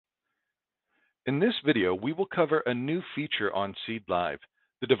In this video, we will cover a new feature on Seed Live,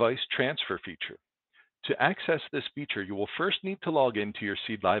 the device transfer feature. To access this feature, you will first need to log into your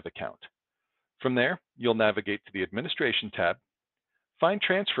Seed Live account. From there, you'll navigate to the Administration tab, find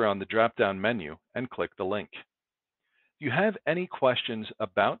Transfer on the drop-down menu, and click the link. If you have any questions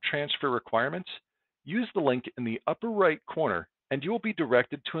about transfer requirements, use the link in the upper right corner and you will be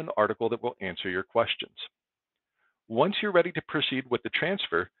directed to an article that will answer your questions. Once you're ready to proceed with the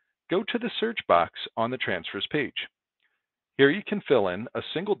transfer, go to the search box on the transfers page. Here you can fill in a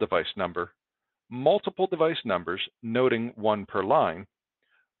single device number, multiple device numbers, noting one per line,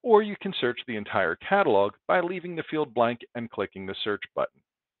 or you can search the entire catalog by leaving the field blank and clicking the search button.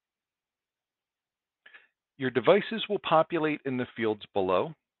 Your devices will populate in the fields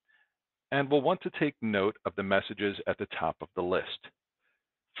below and will want to take note of the messages at the top of the list.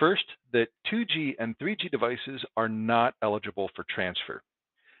 First, that 2G and 3G devices are not eligible for transfer.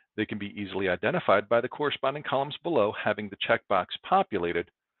 They can be easily identified by the corresponding columns below having the checkbox populated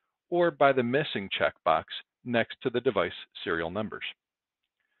or by the missing checkbox next to the device serial numbers.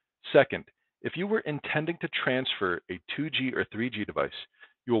 Second, if you were intending to transfer a 2G or 3G device,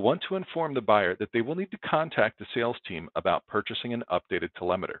 you will want to inform the buyer that they will need to contact the sales team about purchasing an updated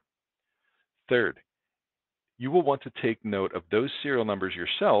telemeter. Third, you will want to take note of those serial numbers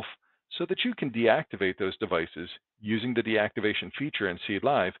yourself so that you can deactivate those devices using the deactivation feature in Seed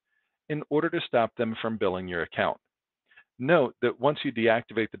Live in order to stop them from billing your account. Note that once you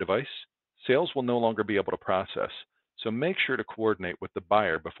deactivate the device, sales will no longer be able to process, so make sure to coordinate with the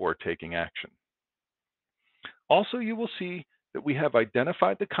buyer before taking action. Also, you will see that we have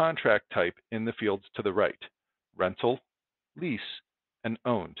identified the contract type in the fields to the right: rental, lease, and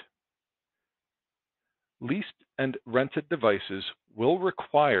owned. Leased and rented devices will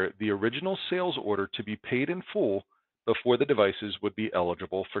require the original sales order to be paid in full before the devices would be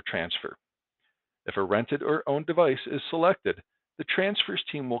eligible for transfer. If a rented or owned device is selected, the transfers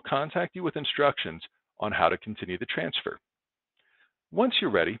team will contact you with instructions on how to continue the transfer. Once you're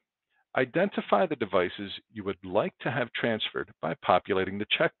ready, identify the devices you would like to have transferred by populating the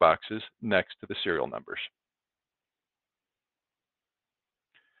checkboxes next to the serial numbers.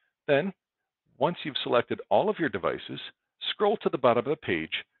 Then, once you've selected all of your devices, scroll to the bottom of the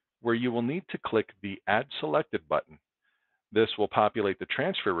page where you will need to click the Add Selected button. This will populate the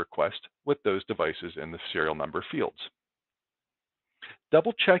transfer request with those devices in the serial number fields.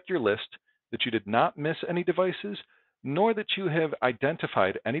 Double check your list that you did not miss any devices, nor that you have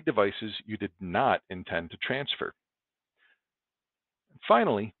identified any devices you did not intend to transfer.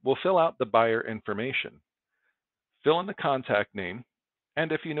 Finally, we'll fill out the buyer information. Fill in the contact name,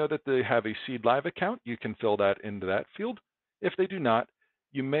 and if you know that they have a Seed Live account, you can fill that into that field. If they do not,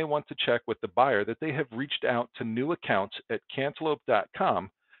 you may want to check with the buyer that they have reached out to new accounts at cantaloupe.com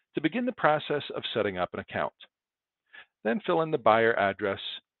to begin the process of setting up an account. Then fill in the buyer address,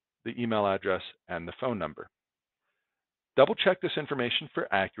 the email address, and the phone number. Double check this information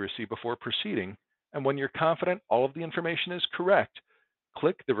for accuracy before proceeding, and when you're confident all of the information is correct,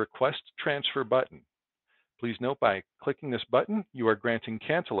 click the Request Transfer button. Please note, by clicking this button, you are granting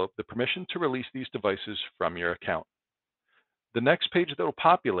Cantaloupe the permission to release these devices from your account. The next page that will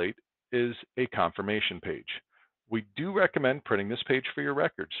populate is a confirmation page. We do recommend printing this page for your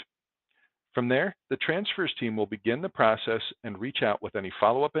records. From there, the transfers team will begin the process and reach out with any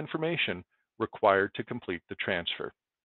follow-up information required to complete the transfer.